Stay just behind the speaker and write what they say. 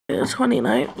The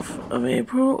 29th of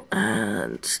April,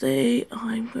 and today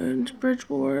I'm going to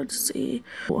Bridgwater to see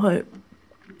Hope.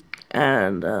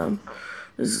 And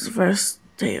this is the first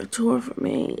day of tour for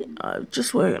me. I've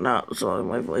just woken up, so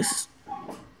my voice is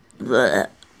bleh.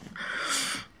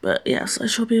 But yes, I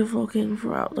shall be vlogging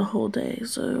throughout the whole day,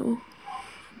 so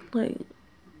like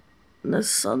there's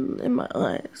sun in my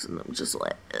eyes and I'm just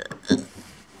like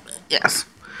yes,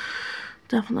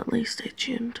 definitely stay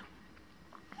tuned.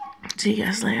 See you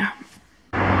guys later.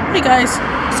 Hey guys,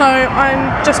 so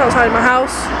I'm just outside my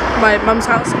house, my mum's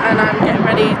house, and I'm getting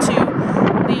ready to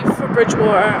leave for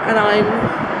Bridgwater, and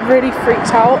I'm really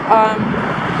freaked out.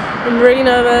 I'm really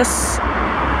nervous.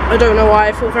 I don't know why.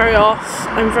 I feel very off.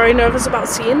 I'm very nervous about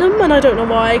seeing them, and I don't know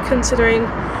why, considering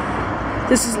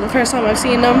this is the first time I've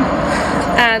seen them,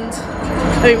 and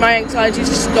I think my anxiety is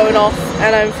just going off,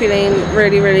 and I'm feeling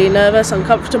really, really nervous,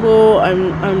 uncomfortable.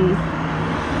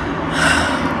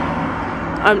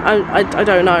 I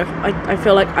don't know. I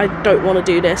feel like I don't want to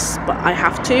do this, but I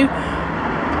have to.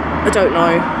 I don't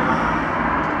know.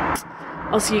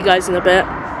 I'll see you guys in a bit.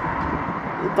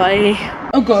 Bye.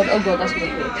 Oh god, that's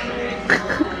good.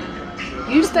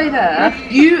 You stay there.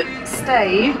 You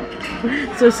stay.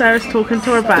 So Sarah's talking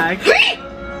to her bag.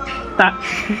 That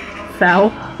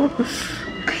fell.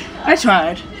 I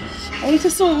tried. I need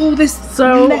to sort all this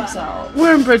mess out.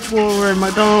 We're in Bridgwater, we're in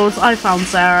McDonald's. I found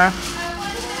Sarah.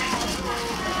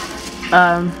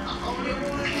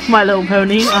 My Little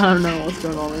Pony. I don't know what's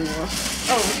going on anymore.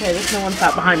 Oh, okay, there's no one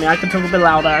sat behind me. I can talk a bit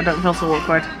louder. I don't feel so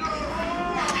awkward.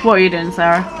 What are you doing,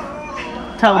 Sarah?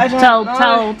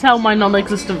 Tell my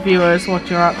non-existent viewers what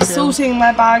you're up to. Sorting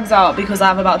my bags out because I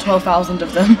have about 12,000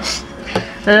 of them.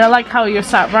 So I like how you're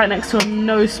sat right next to a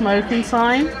no smoking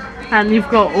sign, and you've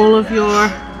got all of your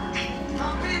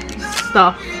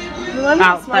stuff. Well, I'm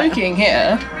not smoking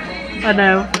here. I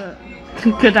know, but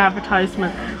good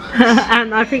advertisement.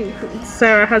 And I think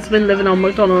Sarah has been living on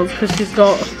McDonald's because she's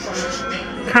got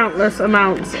countless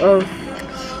amounts of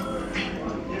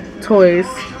toys.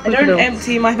 I don't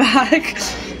empty my bag,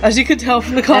 as you could tell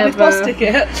from the Cardiff bus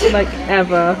ticket. Like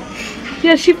ever.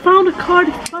 Yeah, she found a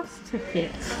Cardiff bus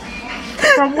ticket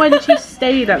from when she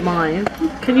stayed at mine.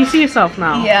 Can you see yourself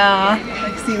now? Yeah, I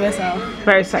can see myself.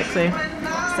 Very sexy.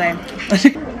 Same.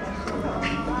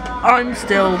 I'm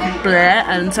still bleh,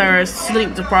 and Sarah's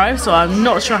sleep deprived, so I'm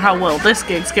not sure how well this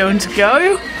gig's going to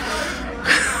go.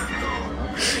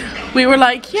 We were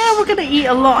like, yeah, we're gonna eat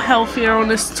a lot healthier on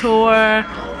this tour.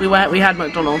 We had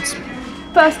McDonald's.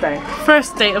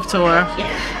 First day of tour.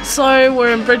 Yeah. So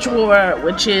we're in Bridgwater,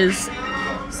 which is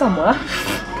somewhere.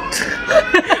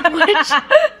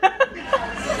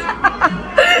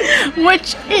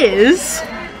 which is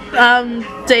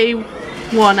day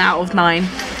 1 out of 9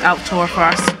 out tour for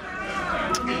us.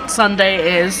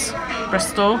 Sunday is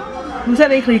Bristol. I'm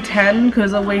technically 10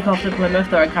 because a week after Plymouth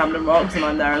they're at Camden Rocks and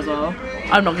I'm there as well.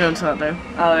 I'm not going to that though.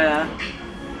 Oh yeah.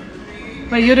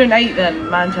 Wait, you're doing 8 then,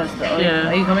 Manchester. Yeah.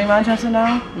 Are you coming to Manchester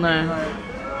now? No.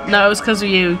 No, it was because of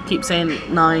you keep saying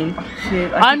 9. Oh,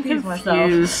 shoot, I'm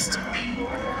confused.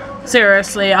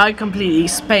 Seriously, I completely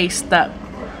spaced that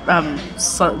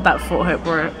that Fort Hope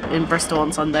were in Bristol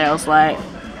on Sunday. I was like,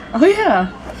 oh yeah.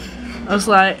 I was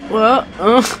like, what?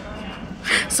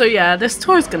 So yeah, this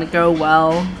tour is gonna go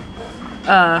well.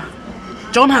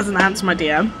 John hasn't answered my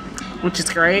DM, which is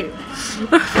great.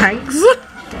 Thanks.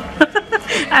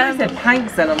 I said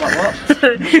Panks then, I'm like,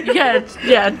 what?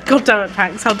 yeah, god damn it,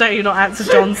 Panks. How dare you not answer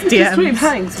John's DMs? Just tweet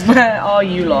Panks, where are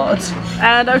you lot?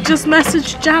 And I've just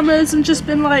messaged Jammers and just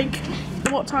been like,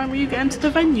 what time are you getting to the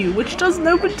venue? Which doesn't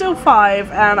open till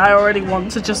 5, and I already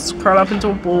want to just curl up into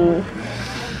a ball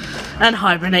and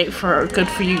hibernate for a good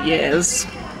few years.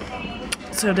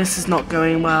 So this is not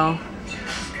going well.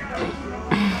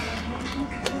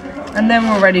 And then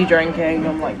we're already drinking.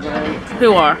 I'm like, great.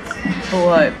 Who are? Full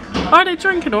Hope. Are they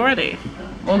drinking already?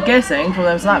 Well, I'm guessing from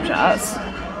them Snapchats.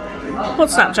 What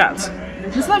Snapchats?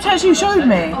 The Snapchats you showed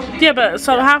me. Yeah, but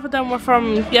so half of them were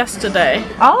from yesterday.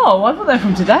 Oh, I thought they were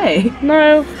from today.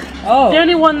 No. Oh. The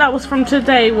only one that was from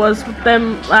today was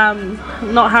them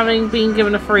not having been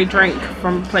given a free drink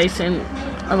from placing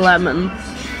a lemon.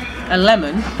 A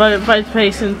lemon? By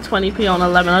placing 20p on a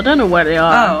lemon. I don't know where they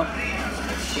are. Oh.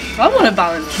 I want to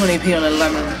balance 20p on a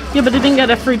lemon. Yeah, but they didn't get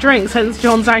a free drink since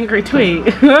John's angry tweet.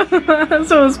 So it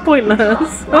was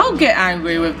pointless. I'll get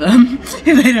angry with them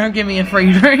if they don't give me a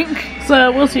free drink. So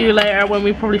we'll see you later when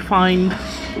we probably find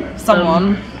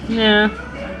someone.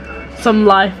 Some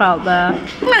life out there.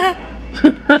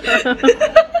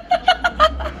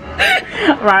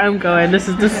 Right, I'm going. This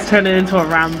is turning into a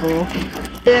ramble.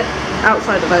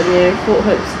 Outside the venue, Fort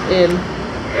Hope's in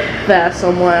there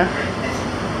somewhere.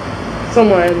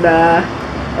 somewhere in there.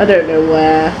 I don't know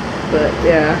where, but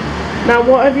yeah. Now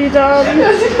what have you done?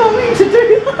 I did not mean to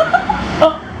do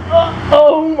that.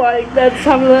 Oh my, let's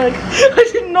have a look. I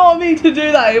did not mean to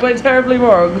do that. It went terribly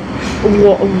wrong.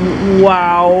 What,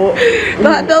 wow.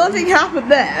 Nothing happened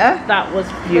there. That was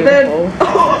beautiful.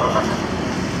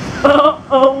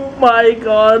 Oh my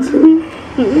god.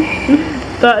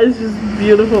 That is just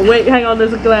beautiful. Wait, hang on,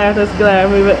 there's a glare,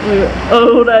 Move it.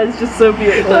 Oh, that is just so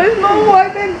beautiful. That is not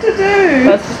what I meant to do.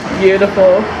 That's just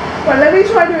beautiful. Right, let me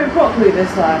try doing it properly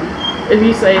this time. If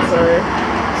you say so.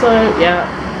 So, yeah,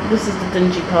 this is the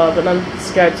dingy pub, and I'm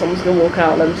scared someone's gonna walk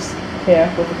out and I'm just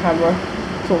here with the camera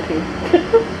talking.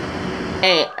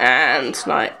 And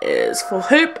tonight is Full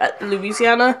Hoop at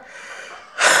Louisiana.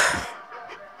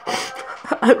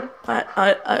 I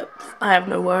have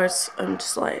no words. I'm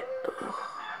just like, ugh.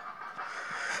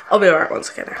 I'll be alright once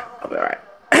I get there. I'll be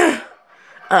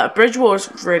alright. Bridgewater's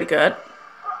really good.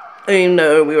 Even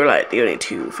though we were like the only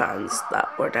 2 fans that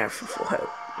were there for Full Hope.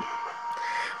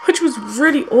 Which was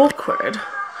really awkward.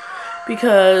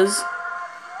 Because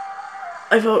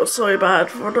I felt so bad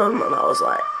for them and I was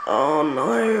like, oh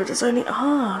no, there's only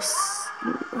us.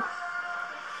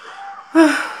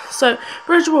 So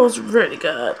Bridgewater was really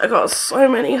good. I got so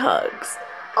many hugs.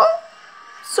 Oh,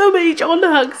 so many John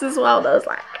hugs as well. That was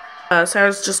like,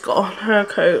 Sarah's just got on her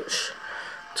coach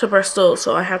to Bristol,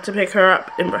 so I have to pick her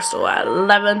up in Bristol at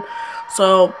 11. So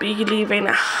I'll be leaving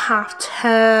at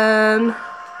 10:30.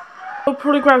 I'll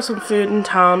probably grab some food in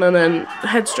town and then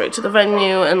head straight to the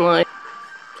venue and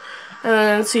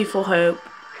then see Full Hope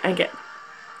and get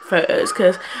photos,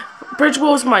 because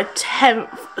Bridgewater was my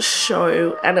 10th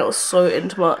show and it was so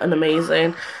intimate and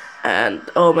amazing, and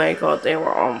oh my god, they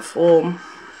were on form.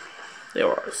 They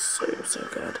were so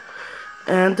good.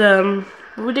 And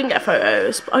we didn't get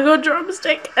photos, but I got a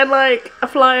drumstick and like a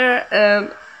flyer,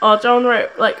 and John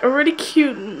wrote like a really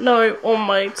cute note on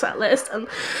my set list, and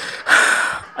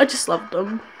I just loved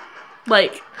them.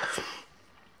 Like,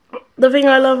 the thing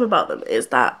I love about them is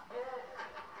that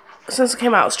since I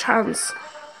came out as trans,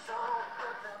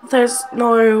 there's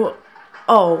no,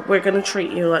 oh, we're gonna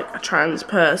treat you like a trans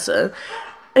person.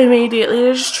 Immediately,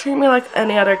 they just treat me like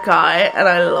any other guy, and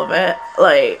I love it.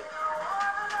 Like,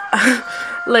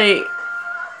 like,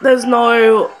 there's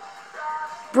no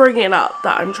bringing up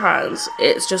that I'm trans.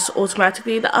 It's just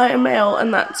automatically that I am male,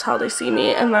 and that's how they see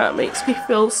me, and that makes me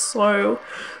feel so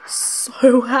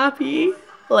happy.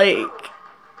 Like,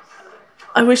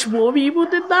 I wish more people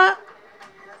did that.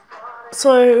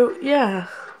 So yeah.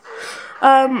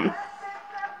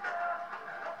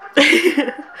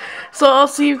 So I'll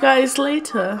see you guys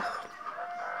later.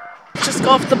 Just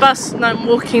got off the bus and I'm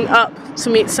walking up to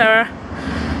meet Sarah.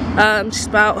 She's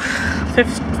about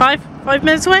 5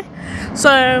 minutes away. So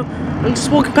I'm just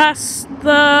walking past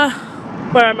the,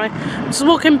 where am I? Just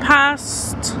walking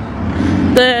past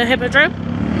the Hippodrome,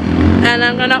 and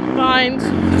I'm going up behind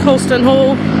Colston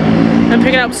Hall and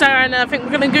picking up Sarah, and then I think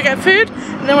we're going to go get food,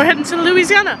 and then we're heading to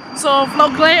Louisiana. So I'll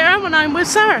vlog later when I'm with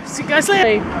Sarah. See you guys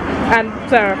later. And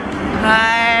Sarah.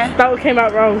 Hi. That one came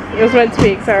out wrong. It was meant to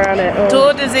be Sarah on it. Oh.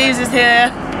 Tour disease is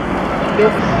here.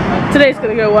 Today's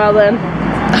going to go well then.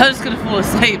 I'm just going to fall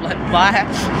asleep, like, bye.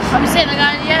 I'm sitting there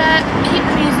going, yeah, keep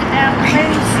the music down,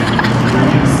 please.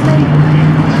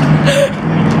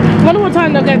 I wonder what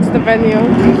time they'll get to the venue.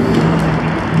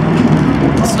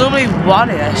 It's normally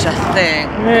 1-ish, I think.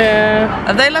 Yeah.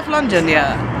 Have they left London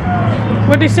yet?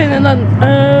 What are they saying in London?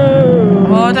 Oh.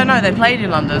 Well, I don't know. They played in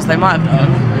London, so they might have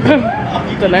done.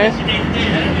 Don't know.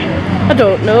 I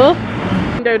don't know.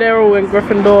 No, they're all in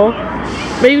Gryffindor.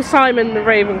 Maybe Simon the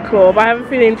Ravenclaw, but I have a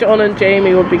feeling John and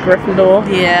Jamie would be Gryffindor.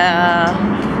 Yeah.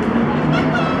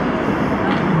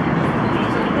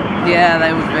 Yeah,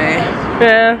 they would be.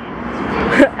 Yeah.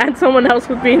 And someone else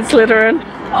would be in Slytherin.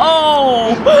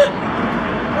 Oh!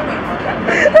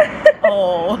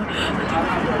 Oh.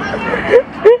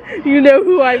 You know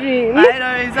who I mean. I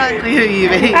know exactly who you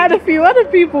mean. And a few other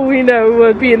people we know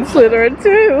would be in Slytherin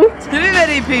too. Too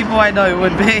many people I know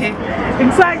would be.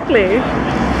 Exactly.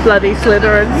 Bloody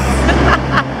Slytherins.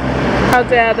 How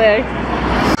dare they.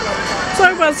 So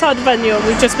we're outside the venue and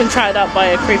we've just been tried out by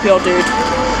a creepy old dude.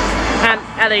 And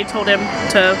Ellie told him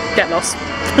to get lost.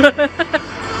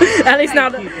 Ellie's now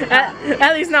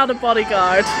the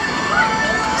bodyguard.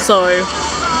 So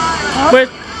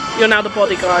you're now the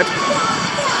bodyguard.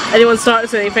 Anyone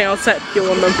starts anything, I'll set you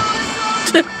on them.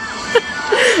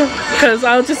 Because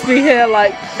I'll just be here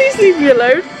like, please leave me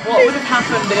alone. What would have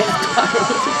happened if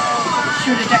She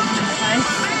would have decked in the face.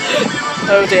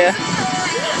 Oh dear.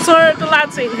 So the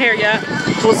lads ain't here yet.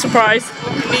 What a surprise.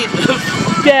 we need them?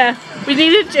 Yeah, we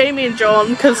needed Jamie and John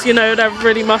because, you know, they're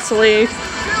really muscly.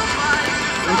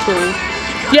 tall.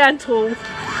 Yeah, and tall.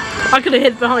 I could have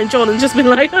hid behind John and just been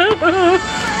like, I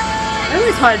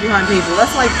always hide behind people.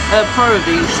 That's like a pro of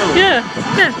being short. yeah,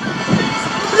 yeah.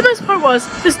 But the best part was,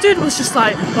 this dude was just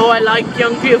like, oh, I like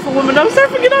young, beautiful women. I was there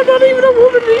thinking, I'm not even a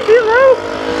woman, leave me alone.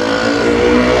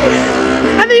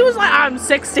 And he was like, I'm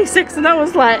 66, and I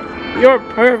was like, you're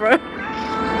a pervert.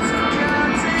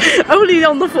 Only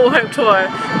on the Full Hope tour.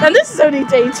 And this is only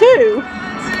day 2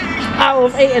 out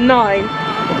of 8 and 9.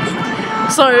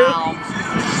 So, Wow.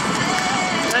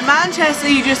 In Manchester,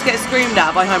 you just get screamed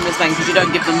at by homeless men because you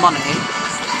don't give them money.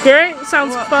 great,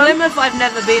 sounds fun. Plymouth, I've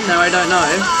never been there, I don't know.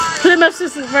 Plymouth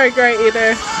isn't very great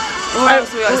either. Where else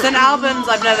have we got? St Albans,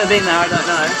 I've never been there, I don't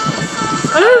know.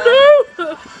 I don't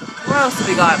know. Where else have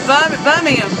we got?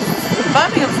 Birmingham.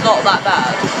 Birmingham's not that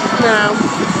bad. No.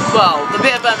 Well, the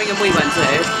bit of Birmingham we went to.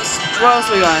 Where else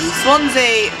are we going?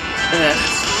 Swansea.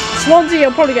 Swansea,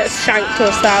 you'll probably get shanked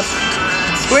or stabbed.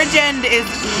 Bridgend is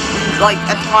like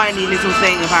a tiny little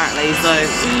thing apparently, so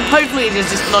hopefully there's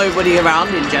just nobody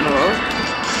around in general.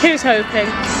 Who's hoping?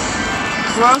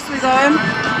 Where else are we going?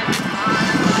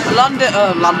 London.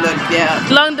 Oh, London, yeah.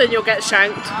 London, you'll get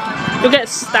shanked. You'll get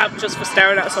stabbed just for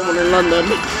staring at someone in London.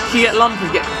 You get lunged,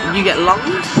 you get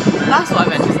lunged? That's what I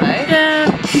meant to say.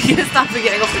 Yeah. You get stabbed for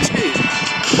getting off the tube.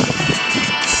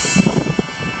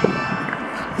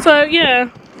 So yeah,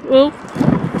 well,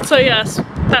 so yes,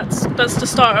 that's the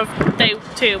start of day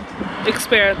 2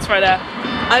 experience right there.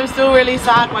 I'm still really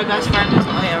sad my best friend is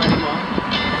not here anymore.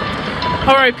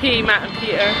 R.I.P. Matt and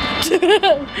Peter.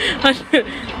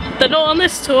 They're not on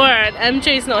this tour, and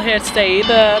MJ's not here today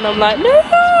either, and I'm like,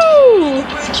 no!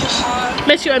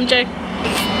 Miss you, MJ.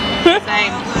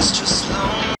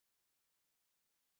 Same.